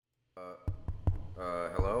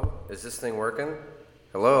Hello? Is this thing working?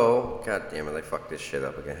 Hello? God damn it, I fucked this shit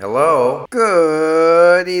up again. Hello?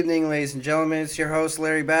 Good evening, ladies and gentlemen. It's your host,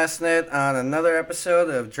 Larry Bassnett, on another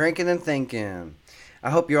episode of Drinking and Thinking.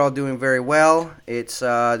 I hope you're all doing very well. It's the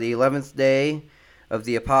 11th day of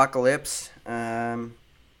the apocalypse. We're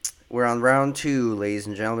on round 2, ladies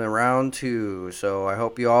and gentlemen, round 2. So I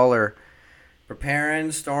hope you all are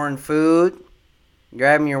preparing, storing food,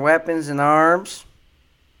 grabbing your weapons and arms.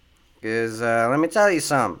 Because let me tell you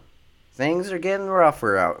something. Things are getting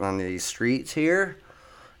rougher out on these streets here.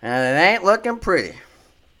 And it ain't looking pretty.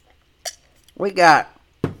 We got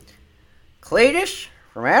Cletus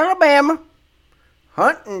from Alabama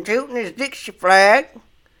hunting and tooting his Dixie flag.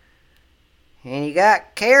 And you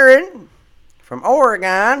got Karen from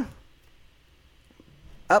Oregon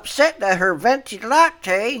upset that her venti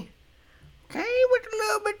latte came with a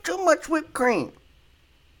little bit too much whipped cream.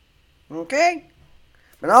 Okay?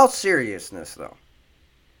 But in all seriousness, though,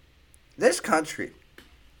 this country,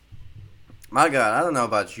 my God, I don't know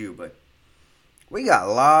about you, but we got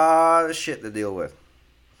a lot of shit to deal with.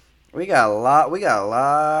 We got a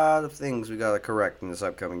lot of things we got to correct in this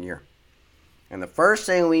upcoming year. And the first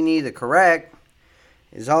thing we need to correct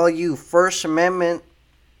is all you First Amendment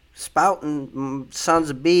spouting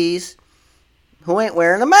sons of bees who ain't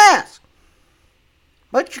wearing a mask.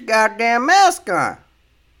 Put your goddamn mask on.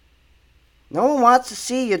 No one wants to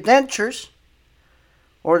see your dentures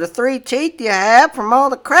or the 3 teeth you have from all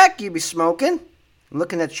the crack you be smoking. I'm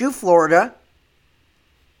looking at you, Florida.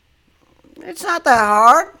 It's not that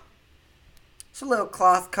hard. It's a little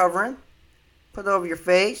cloth covering. Put it over your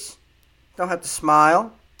face. Don't have to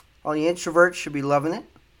smile. All you introverts should be loving it.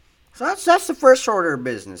 So that's the first order of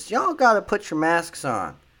business. Y'all got to put your masks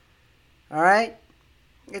on. All right?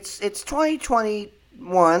 It's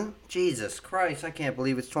 2021. Jesus Christ, I can't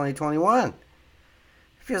believe it's 2021. It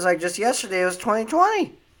feels like just yesterday it was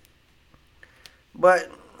 2020. But,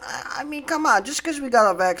 I mean, come on. Just because we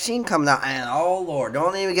got a vaccine coming out. And, oh, Lord,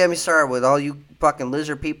 don't even get me started with all you fucking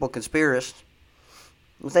lizard people conspiracists.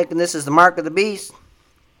 I'm thinking this is the mark of the beast.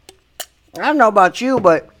 I don't know about you,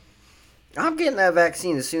 but I'm getting that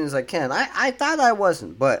vaccine as soon as I can. I thought I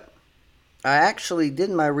wasn't, but I actually did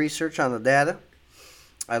my research on the data.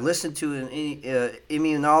 I listened to an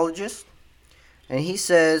immunologist, and he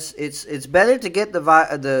says it's better to get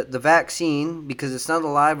the vaccine because it's not a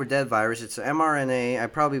live or dead virus. It's an mRNA. I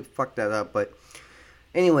probably fucked that up, but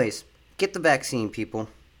anyways, get the vaccine, people.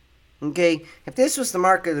 Okay? If this was the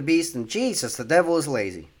mark of the beast, then Jesus, the devil is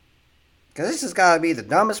lazy. Because this has got to be the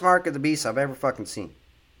dumbest mark of the beast I've ever fucking seen.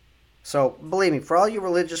 So, believe me, for all you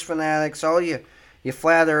religious fanatics, all you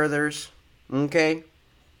flat earthers, okay?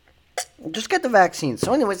 Just get the vaccine.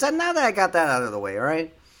 So anyways, now that I got that out of the way, all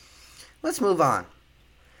right? Let's move on.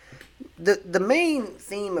 The main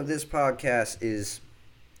theme of this podcast is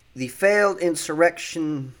the failed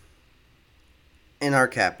insurrection in our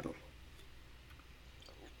capital.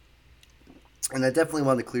 And I definitely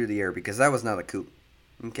want to clear the air because that was not a coup.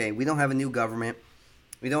 Okay, we don't have a new government.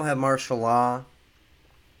 We don't have martial law.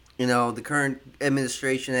 You know, the current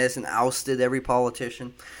administration hasn't ousted every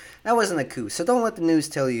politician. That wasn't a coup. So don't let the news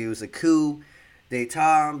tell you it was a coup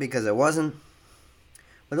d'etat because it wasn't.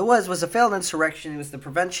 What it was a failed insurrection. It was the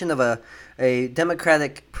prevention of a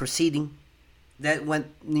democratic proceeding that went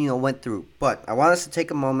through. But I want us to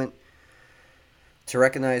take a moment to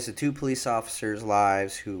recognize the 2 police officers'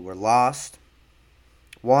 lives who were lost.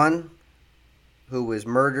 One who was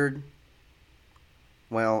murdered,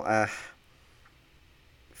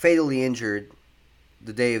 fatally injured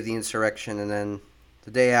the day of the insurrection, and then the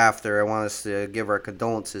day after, I want us to give our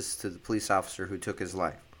condolences to the police officer who took his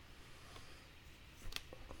life.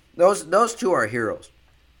 Those 2 are heroes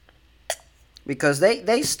because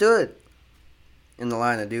they stood in the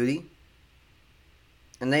line of duty,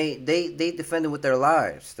 and they defended with their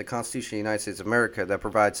lives the Constitution of the United States of America that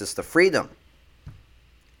provides us the freedom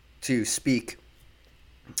to speak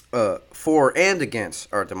for and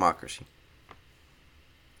against our democracy.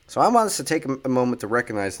 So I want us to take a moment to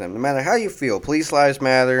recognize them. No matter how you feel, Police Lives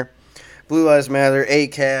Matter, Blue Lives Matter,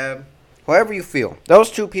 ACAB, however you feel.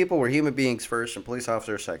 Those 2 people were human beings first and police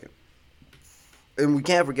officers second. And we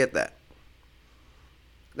can't forget that.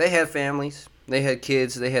 They had families. They had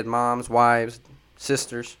kids. They had moms, wives,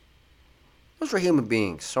 sisters. Those were human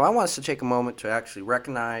beings. So I want us to take a moment to actually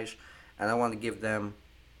recognize, and I want to give them,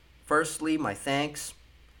 firstly, my thanks.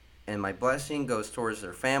 And my blessing goes towards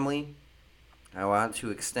their family. I want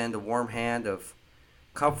to extend a warm hand of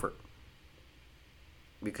comfort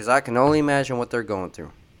because I can only imagine what they're going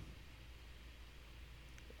through.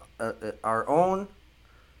 Our own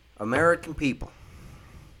American people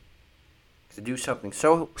to do something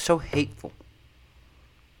so hateful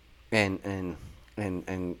and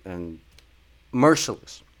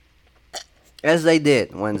merciless, as they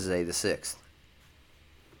did Wednesday the 6th,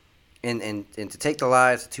 and to take the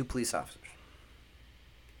lives of 2 police officers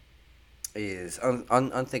is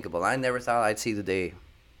unthinkable. I never thought I'd see the day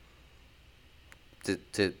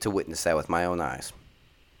to witness that with my own eyes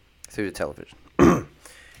through the television.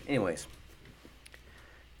 Anyways,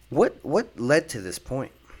 what led to this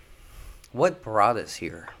point? What brought us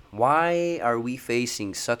here? Why are we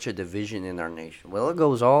facing such a division in our nation? Well, it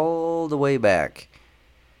goes all the way back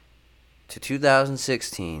to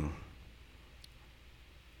 2016,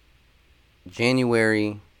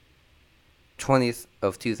 January 20th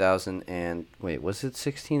of 2000 and wait, was it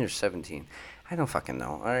 16 or 17? I don't fucking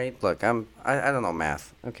know. All right, look, I don't know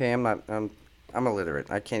math. Okay, I'm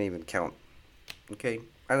illiterate. I can't even count. Okay,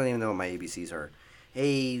 I don't even know what my ABCs are.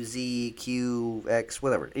 A, Z, Q, X,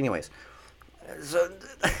 whatever. Anyways, so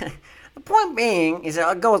the point being is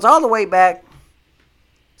that it goes all the way back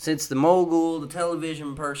since the mogul, the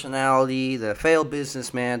television personality, the failed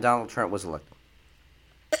businessman, Donald Trump was elected.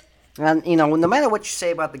 And, no matter what you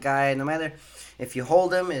say about the guy, no matter if you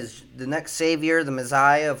hold him as the next savior, the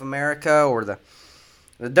messiah of America, or the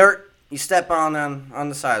dirt you step on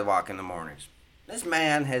the sidewalk in the mornings, this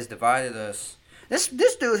man has divided us. This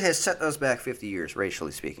dude has set us back 50 years,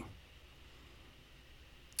 racially speaking.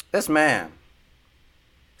 This man,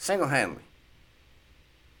 single-handedly,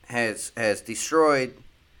 has destroyed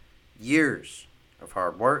years of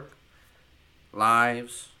hard work,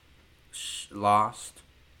 lives lost,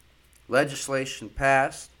 legislation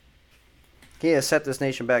passed. He has set this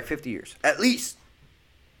nation back 50 years, at least.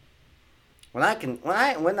 When I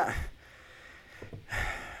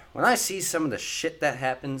see some of the shit that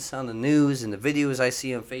happens on the news and the videos I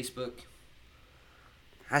see on Facebook,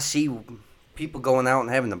 I see people going out and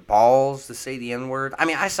having the balls to say the N-word. I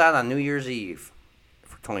mean, I saw it on New Year's Eve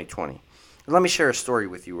for 2020. Let me share a story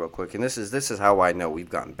with you real quick, and this is how I know we've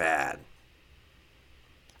gotten bad.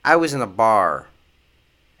 I was in a bar,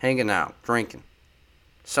 hanging out, drinking,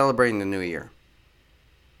 celebrating the New Year,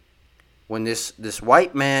 when this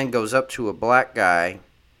white man goes up to a black guy,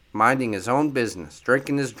 minding his own business,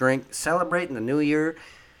 drinking his drink, celebrating the New Year,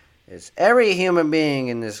 as every human being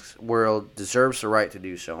in this world deserves the right to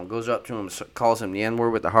do so, and goes up to him and calls him the N-word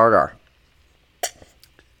with the hard R.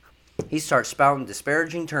 He starts spouting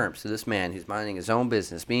disparaging terms to this man who's minding his own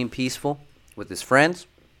business, being peaceful with his friends,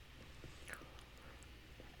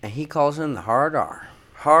 and he calls him the hard R.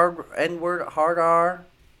 Hard N-word, hard R,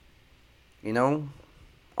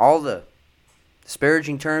 all the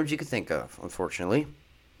disparaging terms you could think of, unfortunately.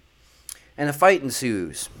 And a fight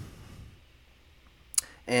ensues.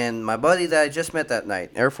 And my buddy that I just met that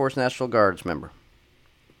night, Air Force National Guards member,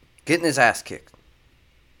 getting his ass kicked.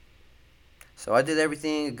 So I did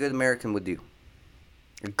everything a good American would do.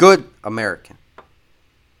 A good American.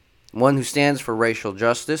 One who stands for racial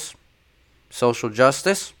justice, social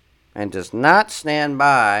justice, and does not stand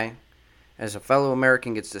by as a fellow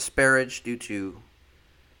American gets disparaged due to,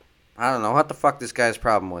 I don't know what the fuck this guy's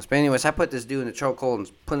problem was. But anyways, I put this dude in a chokehold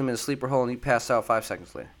and put him in a sleeper hole, and he passed out 5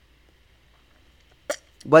 seconds later.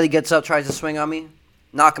 Buddy gets up, tries to swing on me,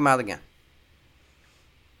 knock him out again.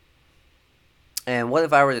 And what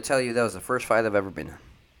if I were to tell you that was the first fight I've ever been in?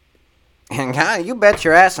 And God, you bet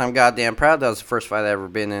your ass I'm goddamn proud that was the first fight I've ever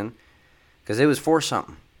been in. Because it was for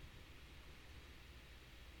something.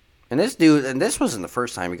 And this dude, and this wasn't the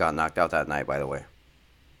first time he got knocked out that night, by the way.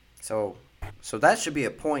 So that should be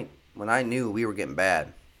a point when I knew we were getting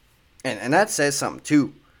bad. And that says something,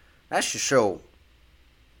 too. That should show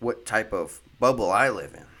what type of bubble I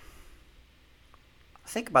live in.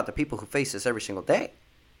 Think about the people who face this every single day.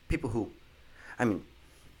 People who,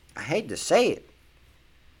 I hate to say it,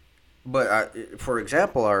 but for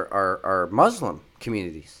example, our Muslim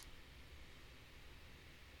communities.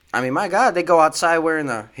 My God, they go outside wearing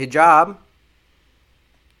a hijab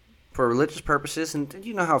for religious purposes, and do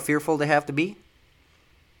you know how fearful they have to be?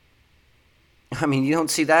 You don't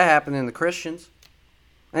see that happen in the Christians.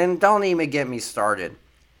 And don't even get me started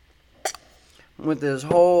with this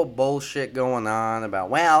whole bullshit going on about,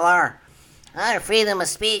 well, our freedom of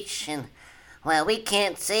speech, and, well, we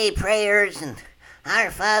can't say prayers, and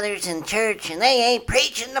our fathers in church, and they ain't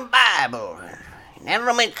preaching the Bible in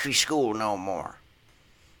elementary school no more.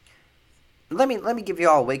 Let me give you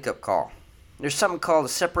all a wake-up call. There's something called the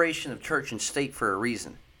separation of church and state for a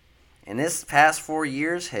reason. And this past 4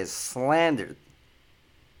 years has slandered,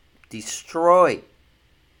 destroyed,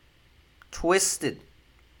 twisted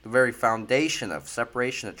the very foundation of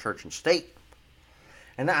separation of church and state.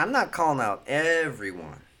 And I'm not calling out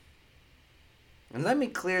everyone. And let me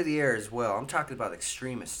clear the air as well. I'm talking about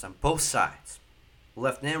extremists on both sides.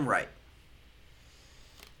 left and right.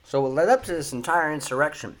 So what led up to this entire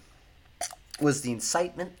insurrection was the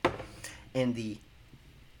incitement and the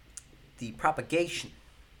propagation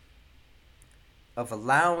of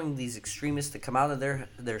allowing these extremists to come out of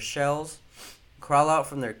their shells, crawl out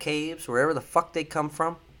from their caves, wherever the fuck they come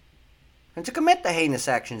from, and to commit the heinous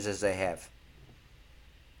actions as they have.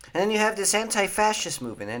 And then you have this anti-fascist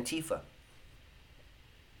movement, Antifa.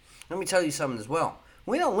 Let me tell you something as well.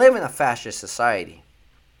 We don't live in a fascist society.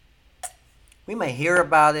 We may hear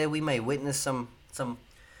about it. We may witness some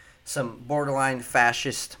borderline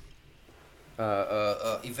fascist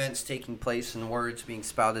events taking place and words being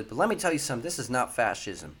spouted. But let me tell you something. This is not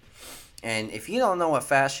fascism. And if you don't know what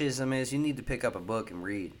fascism is, you need to pick up a book and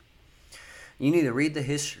read. You need to read the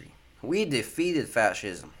history. We defeated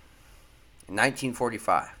fascism in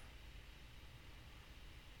 1945.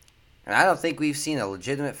 And I don't think we've seen a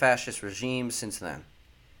legitimate fascist regime since then.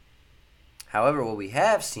 However, what we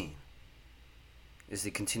have seen is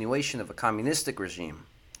the continuation of a communistic regime.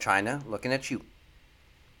 China looking at you.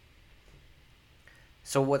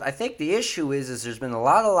 So what I think the issue is there's been a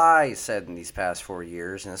lot of lies said in these past 4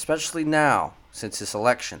 years, and especially now, since this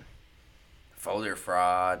election. Voter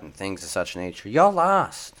fraud and things of such nature. Y'all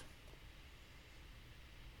lost.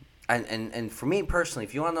 And for me personally,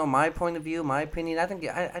 if you want to know my point of view, my opinion,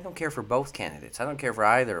 I don't care for both candidates. I don't care for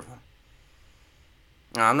either of them.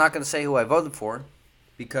 Now, I'm not going to say who I voted for,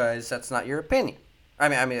 because that's not your opinion.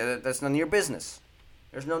 I mean, that's none of your business.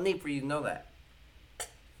 There's no need for you to know that. If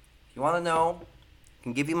you want to know, I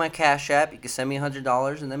can give you my Cash App. You can send me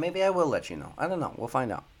 $100, and then maybe I will let you know. I don't know. We'll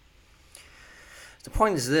find out. The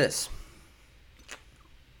point is this.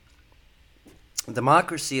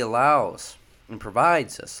 Democracy allows and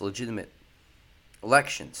provides us legitimate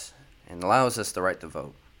elections and allows us the right to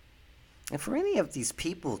vote. And for any of these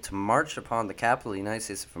people to march upon the capital of the United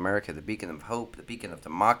States of America, the beacon of hope, the beacon of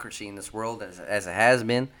democracy in this world, as it has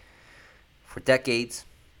been for decades,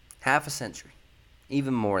 half a century,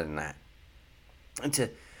 even more than that.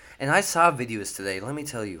 And I saw videos today, let me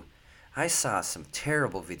tell you, I saw some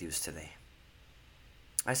terrible videos today.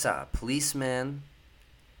 I saw a policeman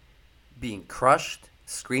being crushed,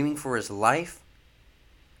 screaming for his life.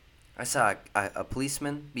 I saw a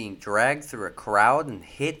policeman being dragged through a crowd and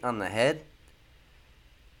hit on the head.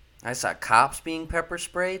 I saw cops being pepper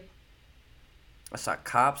sprayed. I saw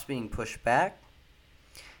cops being pushed back.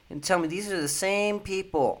 And tell me, these are the same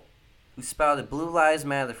people who spouted Blue Lives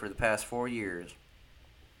Matter for the past 4 years.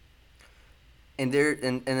 And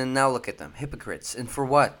then now look at them, hypocrites. And for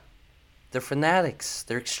what? They're fanatics.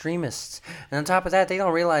 They're extremists. And on top of that, they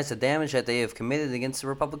don't realize the damage that they have committed against the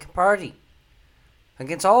Republican Party.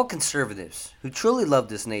 Against all conservatives who truly love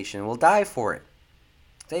this nation and will die for it.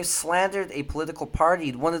 They've slandered a political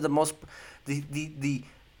party, one of the most, the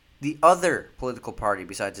other political party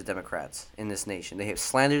besides the Democrats in this nation. They have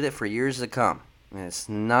slandered it for years to come. And it's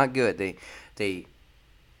not good. They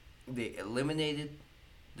eliminated,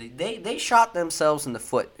 they shot themselves in the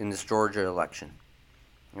foot in this Georgia election.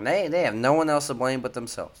 And they have no one else to blame but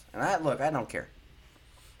themselves. And I don't care.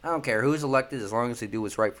 I don't care who's elected as long as they do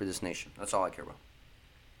what's right for this nation. That's all I care about.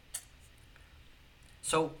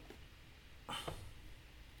 So,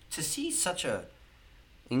 to see such a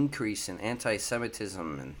increase in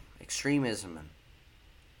anti-Semitism and extremism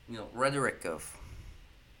and, rhetoric of,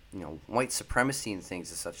 white supremacy and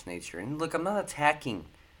things of such nature. And look, I'm not attacking.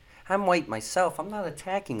 I'm white myself. I'm not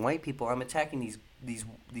attacking white people. I'm attacking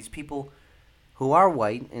these people who are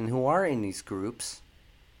white and who are in these groups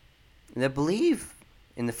that believe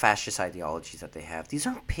in the fascist ideologies that they have. These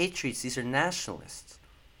aren't patriots. These are nationalists.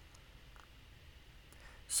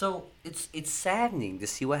 So it's saddening to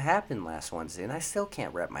see what happened last Wednesday, and I still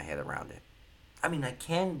can't wrap my head around it. I mean, I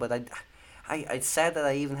can, but it's sad that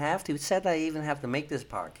I even have to. It's sad that I even have to make this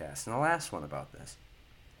podcast and the last one about this.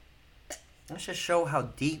 Let's just show how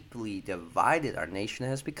deeply divided our nation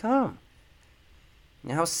has become.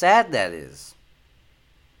 And how sad that is.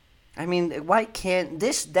 I mean, why can't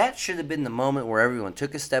that should have been the moment where everyone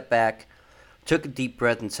took a step back, took a deep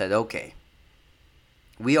breath and said, okay,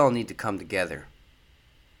 we all need to come together.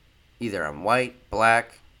 Either I'm white,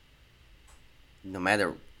 black, no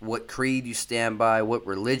matter what creed you stand by, what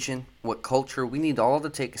religion, what culture, we need all to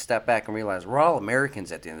take a step back and realize we're all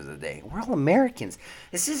Americans at the end of the day. We're all Americans.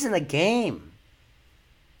 This isn't a game.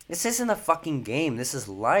 This isn't a fucking game. This is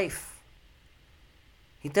life.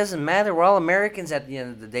 It doesn't matter. We're all Americans at the end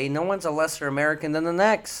of the day. No one's a lesser American than the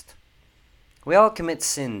next. We all commit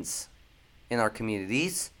sins in our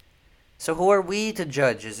communities. So who are we to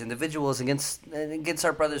judge as individuals against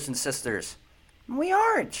our brothers and sisters? We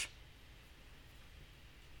aren't.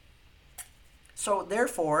 So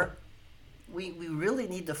therefore, we really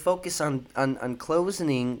need to focus on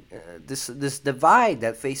closing this divide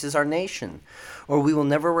that faces our nation, or we will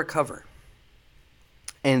never recover.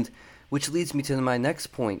 And which leads me to my next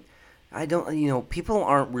point. I don't, people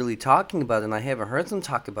aren't really talking about it, and I haven't heard them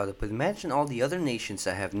talk about it, but imagine all the other nations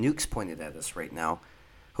that have nukes pointed at us right now,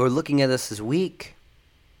 who are looking at us as weak.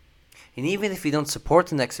 And even if you don't support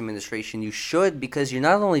the next administration, you should, because you're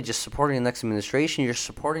not only just supporting the next administration, you're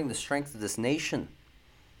supporting the strength of this nation.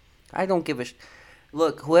 I don't give a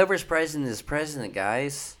look, whoever's president is president,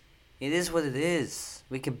 guys. It is what it is.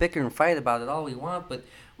 We can bicker and fight about it all we want, but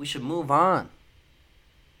we should move on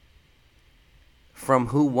from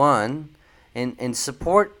who won and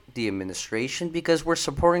support the administration, because we're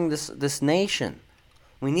supporting this nation.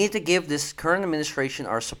 We need to give this current administration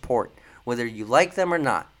our support, whether you like them or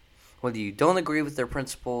not, whether you don't agree with their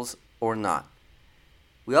principles or not.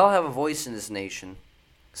 We all have a voice in this nation,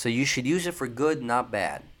 so you should use it for good, not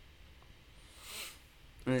bad.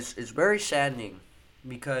 And it's very saddening,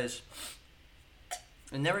 because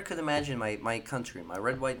I never could imagine my country, my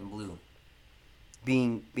red, white, and blue,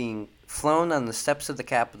 being flown on the steps of the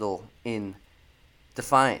Capitol in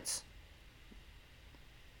defiance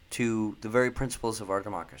to the very principles of our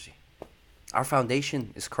democracy. Our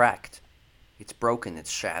foundation is cracked. It's broken.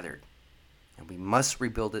 It's shattered. And we must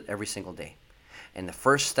rebuild it every single day. And the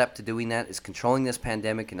first step to doing that is controlling this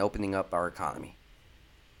pandemic and opening up our economy.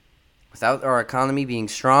 Without our economy being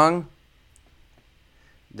strong,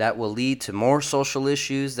 that will lead to more social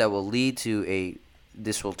issues, that will lead to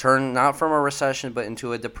this will turn not from a recession but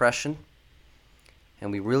into a depression. And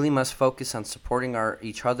we really must focus on supporting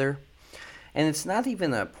each other. And it's not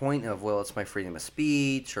even a point of, well, it's my freedom of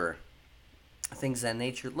speech or things of that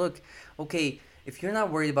nature. Look, okay, if you're not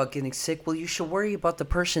worried about getting sick, well, you should worry about the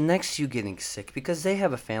person next to you getting sick, because they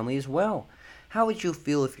have a family as well. How would you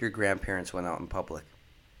feel if your grandparents went out in public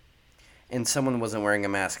and someone wasn't wearing a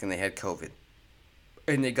mask and they had COVID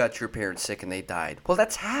and they got your parents sick and they died? Well,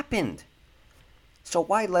 that's happened. So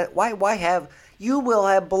why have you will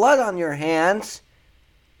have blood on your hands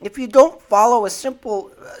if you don't follow a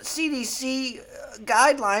simple CDC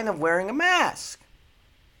guideline of wearing a mask?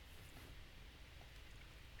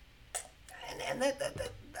 And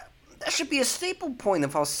that should be a staple point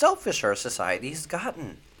of how selfish our society has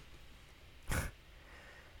gotten.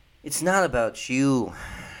 It's not about you.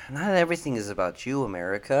 Not everything is about you,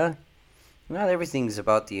 America. Not everything is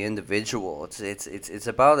about the individual. It's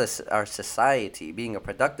about our society, being a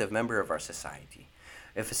productive member of our society.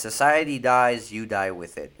 If a society dies, you die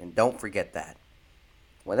with it. And don't forget that.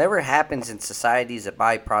 Whatever happens in society is a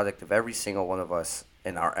byproduct of every single one of us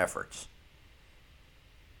and our efforts.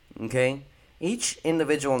 Okay? Each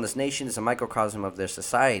individual in this nation is a microcosm of their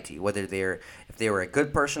society. If they were a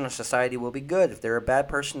good person, our society will be good. If they're a bad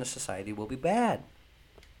person, the society will be bad.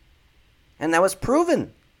 And that was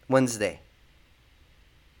proven Wednesday.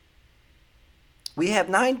 We have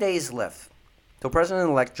 9 days left till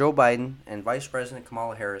President-elect Joe Biden and Vice President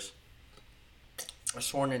Kamala Harris are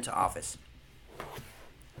sworn into office.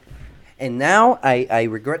 And now I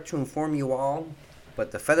regret to inform you all,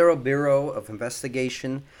 but the Federal Bureau of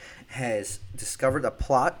Investigation has discovered a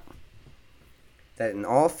plot that in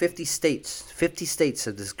all 50 states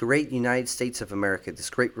of this great United States of America, this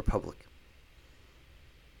great republic,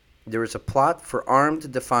 there is a plot for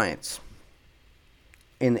armed defiance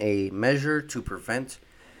in a measure to prevent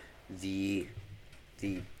the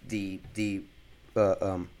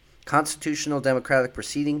constitutional democratic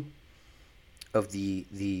proceeding of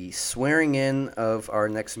the swearing in of our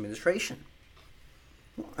next administration.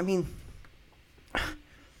 I mean,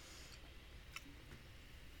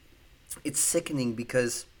 it's sickening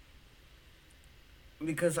because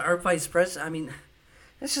our vice president, I mean,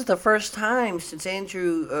 this is the first time since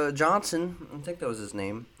Andrew Johnson, I think that was his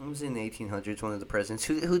name, he was in the 1800s, one of the presidents,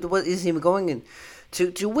 who isn't even going in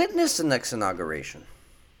to witness the next inauguration.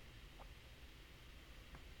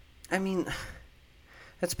 I mean,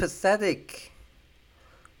 that's pathetic.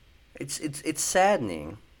 It's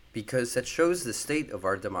saddening, because that shows the state of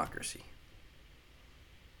our democracy.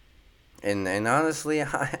 And honestly,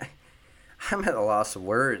 I'm at a loss of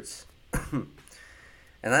words.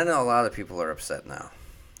 And I know a lot of people are upset now.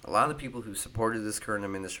 A lot of people who supported this current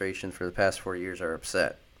administration for the past 4 years are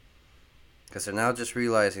upset, because they're now just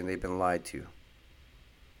realizing they've been lied to.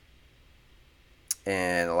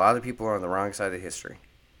 And a lot of people are on the wrong side of history.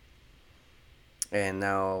 And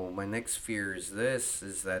now my next fear is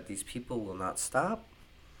that these people will not stop.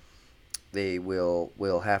 They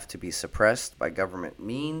will have to be suppressed by government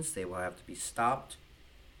means. They will have to be stopped,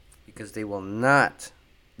 because they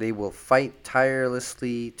will fight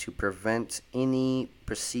tirelessly to prevent any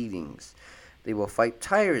proceedings They will fight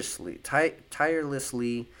tirelessly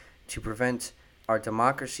to prevent our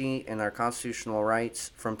democracy and our constitutional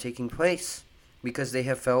rights from taking place because they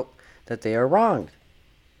have felt that they are wronged.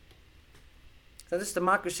 That is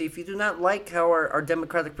democracy. If you do not like how our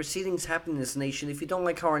democratic proceedings happen in this nation, if you don't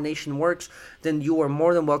like how our nation works, then you are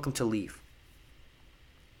more than welcome to leave.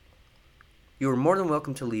 You are more than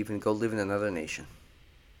welcome to leave and go live in another nation.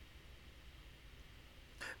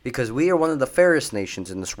 Because we are one of the fairest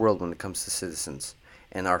nations in this world when it comes to citizens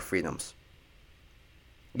and our freedoms.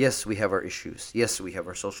 Yes, we have our issues. Yes, we have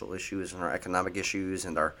our social issues and our economic issues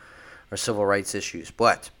and our civil rights issues.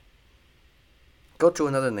 But go to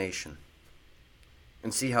another nation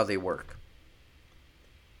and see how they work.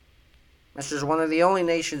 This is one of the only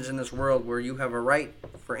nations in this world where you have a right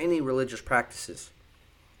for any religious practices.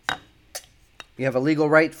 You have a legal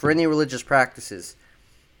right for any religious practices.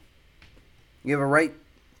 You have a right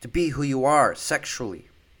to be who you are sexually.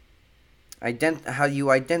 How you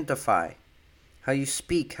identify. How you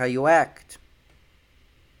speak. How you act.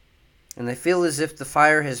 And I feel as if the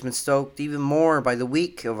fire has been stoked even more by the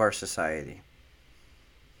weak of our society,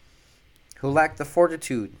 who lack the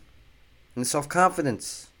fortitude and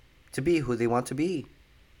self-confidence to be who they want to be.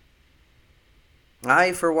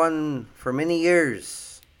 I, for one, for many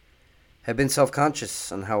years, have been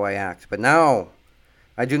self-conscious on how I act, but now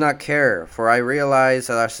I do not care, for I realize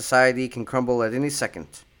that our society can crumble at any second,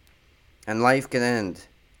 and life can end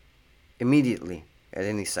immediately at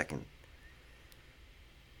any second.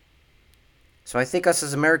 So I think us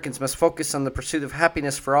as Americans must focus on the pursuit of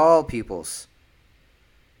happiness for all peoples.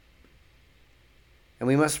 And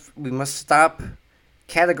we must stop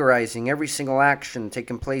categorizing every single action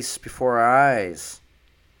taking place before our eyes.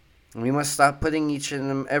 And we must stop putting each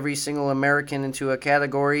and every single American into a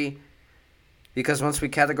category, because once we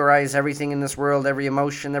categorize everything in this world, every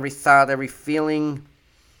emotion, every thought, every feeling,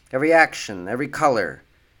 every action, every color,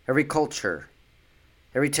 every culture,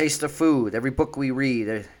 every taste of food, every book we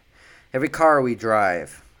read, every car we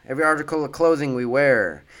drive, every article of clothing we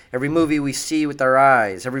wear, every movie we see with our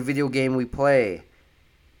eyes, every video game we play,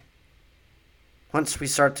 once we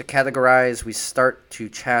start to categorize, we start to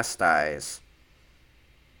chastise.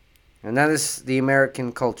 And that is the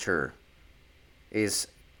American culture, is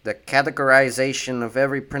the categorization of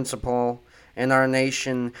every principle in our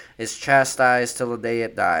nation is chastised till the day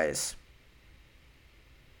it dies.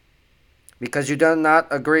 Because you do not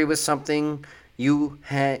agree with something, you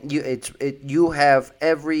have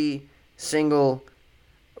every single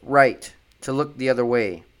right to look the other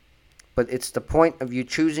way. But it's the point of you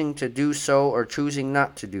choosing to do so or choosing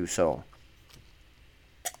not to do so.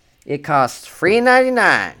 It costs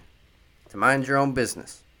 $3.99 to mind your own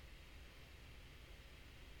business.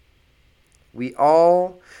 We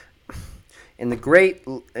all, in the great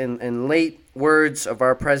and late words of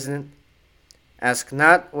our president, ask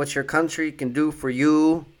not what your country can do for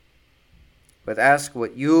you, but ask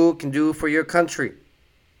what you can do for your country.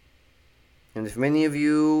 And if many of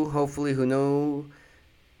you, hopefully, who know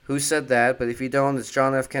who said that, but if you don't, it's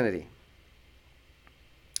John F. Kennedy.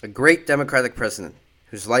 A great Democratic president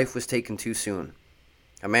whose life was taken too soon.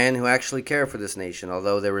 A man who actually cared for this nation,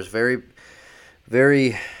 although there was very,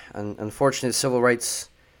 very unfortunate civil rights,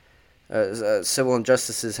 civil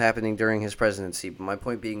injustices happening during his presidency. But my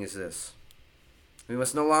point being is this. We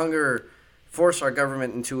must no longer force our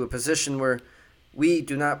government into a position where we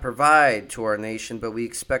do not provide to our nation, but we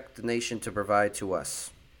expect the nation to provide to us.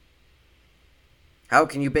 How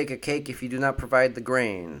can you bake a cake if you do not provide the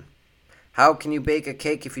grain? How can you bake a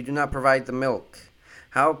cake if you do not provide the milk?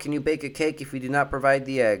 How can you bake a cake if you do not provide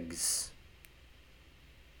the eggs?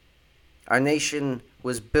 Our nation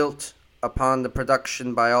was built upon the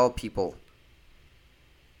production by all people.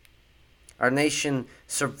 Our nation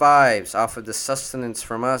survives off of the sustenance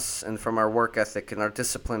from us and from our work ethic and our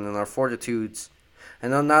discipline and our fortitudes.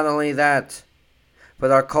 And not only that,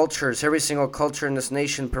 but our cultures, every single culture in this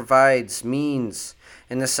nation provides means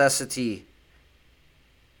and necessity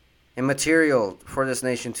and material for this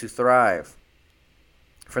nation to thrive.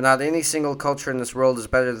 For not any single culture in this world is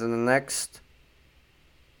better than the next.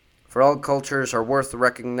 For all cultures are worth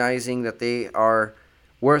recognizing that they are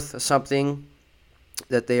worth something,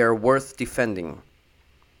 that they are worth defending.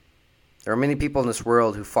 There are many people in this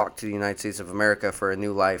world who flock to the United States of America for a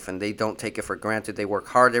new life, and they don't take it for granted. They work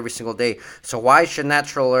hard every single day. So why should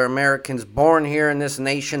natural Americans born here in this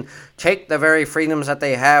nation take the very freedoms that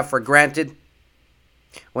they have for granted?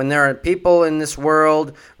 When there are people in this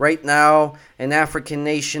world right now, in African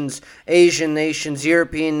nations, Asian nations,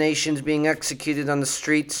 European nations being executed on the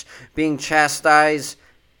streets, being chastised,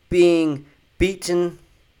 being beaten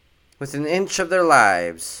within an inch of their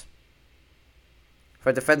lives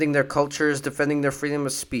for defending their cultures, defending their freedom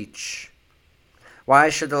of speech. Why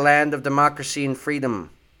should the land of democracy and freedom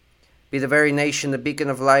be the very nation, the beacon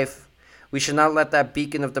of life? We should not let that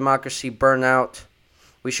beacon of democracy burn out.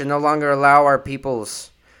 We should no longer allow our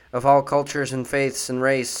peoples of all cultures and faiths and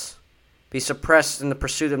race be suppressed in the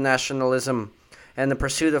pursuit of nationalism and the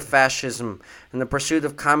pursuit of fascism and the pursuit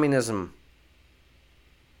of communism.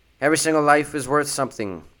 Every single life is worth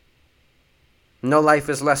something. No life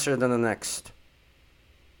is lesser than the next.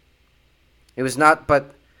 It was not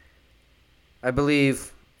but, I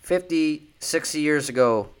believe, 50, 60 years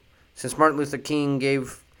ago since Martin Luther King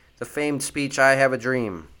gave the famed speech, "I have a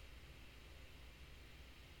dream."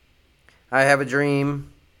 I have a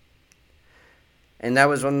dream. And that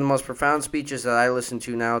was one of the most profound speeches that I listen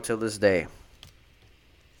to now till this day.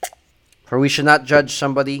 For we should not judge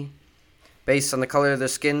somebody based on the color of their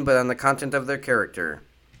skin, but on the content of their character.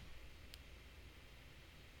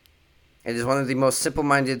 It is one of the most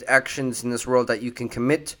simple-minded actions in this world that you can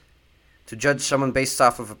commit, to judge someone based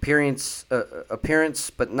off of appearance,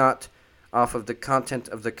 but not off of the content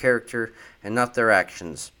of their character and not their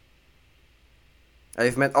actions. I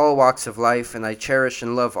have met all walks of life, and I cherish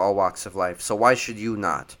and love all walks of life. So why should you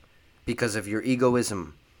not? Because of your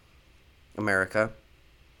egoism, America.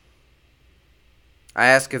 I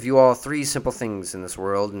ask of you all 3 simple things in this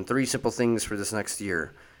world, and 3 simple things for this next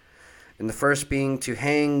year. And the first being to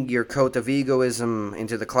hang your coat of egoism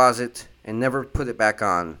into the closet and never put it back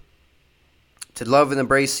on. To love and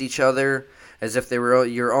embrace each other as if they were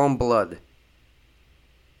your own blood.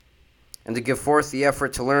 And to give forth the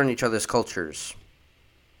effort to learn each other's cultures.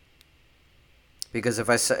 Because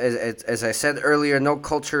as I said earlier, no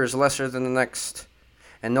culture is lesser than the next,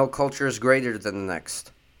 and no culture is greater than the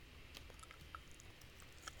next.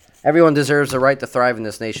 Everyone deserves the right to thrive in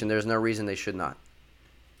this nation. There's no reason they should not.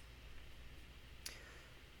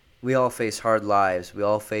 We all face hard lives. We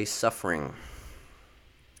all face suffering.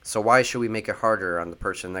 So why should we make it harder on the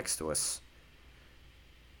person next to us?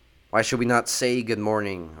 Why should we not say good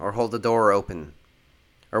morning, or hold the door open,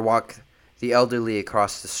 or walk the elderly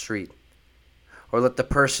across the street? Or let the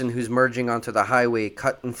person who's merging onto the highway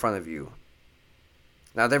cut in front of you.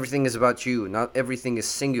 Not everything is about you. Not everything is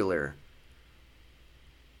singular.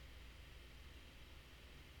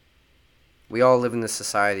 We all live in this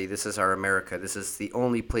society. This is our America. This is the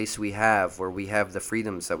only place we have where we have the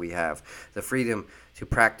freedoms that we have. The freedom to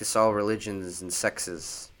practice all religions and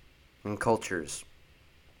sexes and cultures.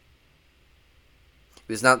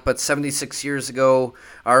 It was not but 76 years ago,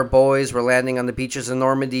 our boys were landing on the beaches of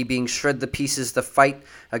Normandy, being shred to pieces to fight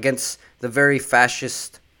against the very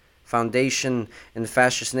fascist foundation and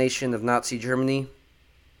fascist nation of Nazi Germany.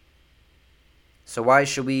 So why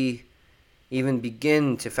should we even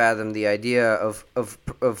begin to fathom the idea of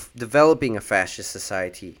developing a fascist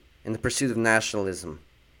society in the pursuit of nationalism?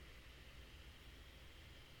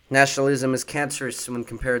 Nationalism is cancerous when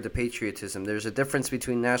compared to patriotism. There's a difference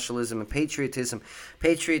between nationalism and patriotism.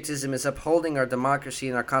 Patriotism is upholding our democracy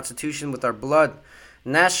and our constitution with our blood.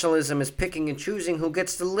 Nationalism is picking and choosing who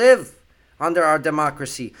gets to live under our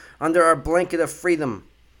democracy, under our blanket of freedom.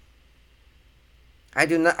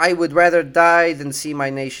 I would rather die than see my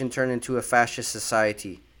nation turn into a fascist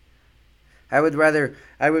society. I would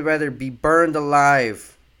rather be burned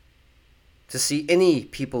alive to see any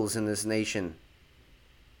peoples in this nation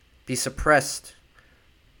be suppressed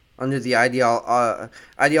under the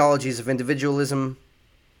ideologies of individualism.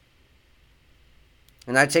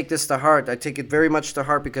 And I take this to heart. I take it very much to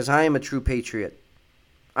heart because I am a true patriot.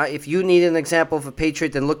 If you need an example of a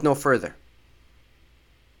patriot, then look no further.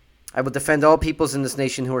 I will defend all peoples in this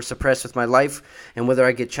nation who are suppressed with my life, and whether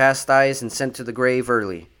I get chastised and sent to the grave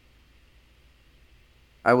early.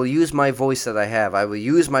 I will use my voice that I have. I will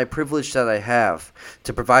use my privilege that I have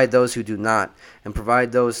to provide those who do not, and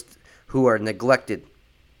provide those who are neglected.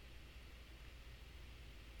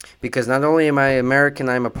 Because not only am I American,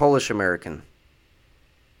 I'm a Polish American.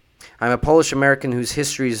 I'm a Polish American whose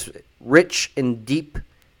history is rich and deep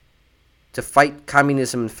to fight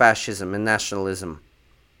communism and fascism and nationalism.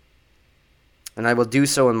 And I will do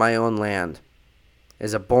so in my own land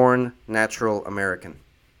as a born natural American.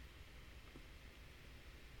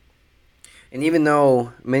 And even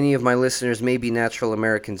though many of my listeners may be natural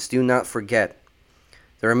Americans, do not forget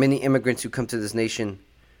there are many immigrants who come to this nation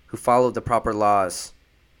who follow the proper laws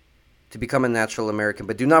to become a natural American.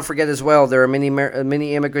 But do not forget as well, there are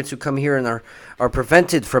many immigrants who come here and are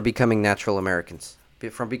prevented from becoming natural Americans,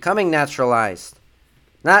 from becoming naturalized.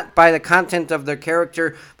 Not by the content of their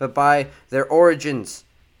character, but by their origins,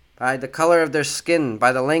 by the color of their skin,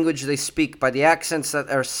 by the language they speak, by the accents that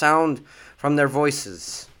are sound from their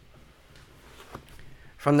voices,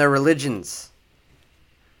 from their religions.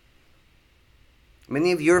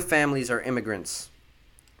 Many of your families are immigrants.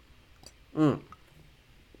 And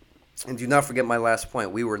do not forget my last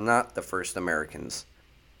point. We were not the first Americans.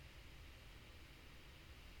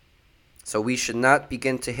 So we should not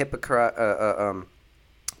begin to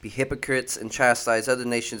be hypocrites and chastise other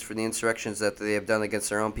nations for the insurrections that they have done against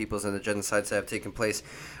their own peoples and the genocides that have taken place.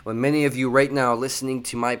 When many of you right now listening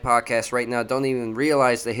to my podcast right now don't even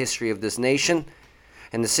realize the history of this nation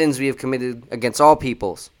and the sins we have committed against all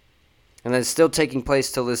peoples. And that is still taking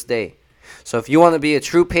place till this day. So if you want to be a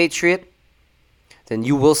true patriot, then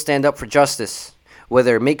you will stand up for justice.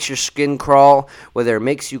 Whether it makes your skin crawl, whether it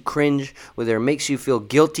makes you cringe, whether it makes you feel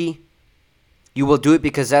guilty, you will do it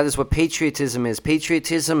because that is what patriotism is.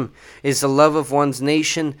 Patriotism is the love of one's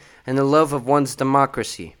nation and the love of one's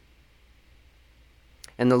democracy.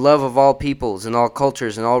 And the love of all peoples and all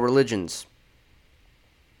cultures and all religions.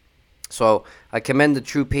 So I commend the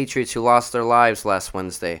true patriots who lost their lives last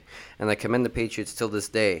Wednesday. And I commend the patriots till this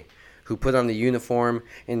day who put on the uniform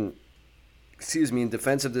in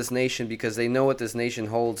defense of this nation because they know what this nation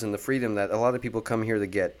holds and the freedom that a lot of people come here to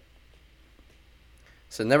get.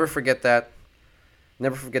 So never forget that.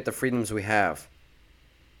 Never forget the freedoms we have.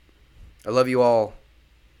 I love you all.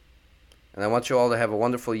 And I want you all to have a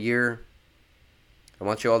wonderful year. I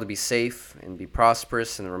want you all to be safe and be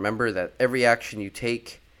prosperous. And remember that every action you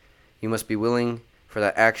take, you must be willing for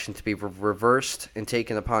that action to be reversed and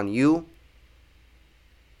taken upon you.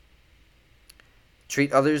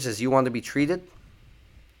 Treat others as you want to be treated.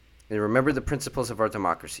 And remember the principles of our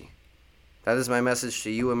democracy. That is my message to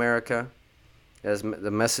you, America. That is the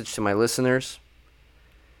message to my listeners.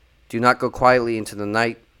 Do not go quietly into the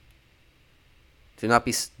night.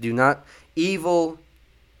 Evil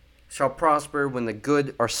shall prosper when the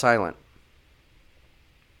good are silent.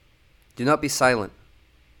 Do not be silent.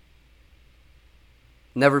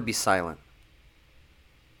 Never be silent.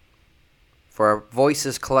 For our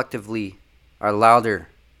voices collectively are louder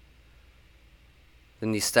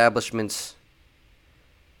than the establishments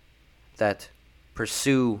that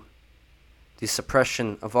pursue the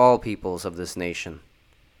suppression of all peoples of this nation.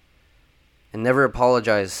 And never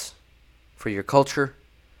apologize for your culture,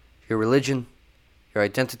 your religion, your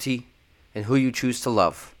identity, and who you choose to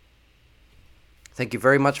love. Thank you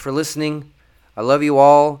very much for listening. I love you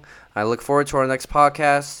all. I look forward to our next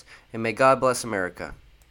podcast, and may God bless America.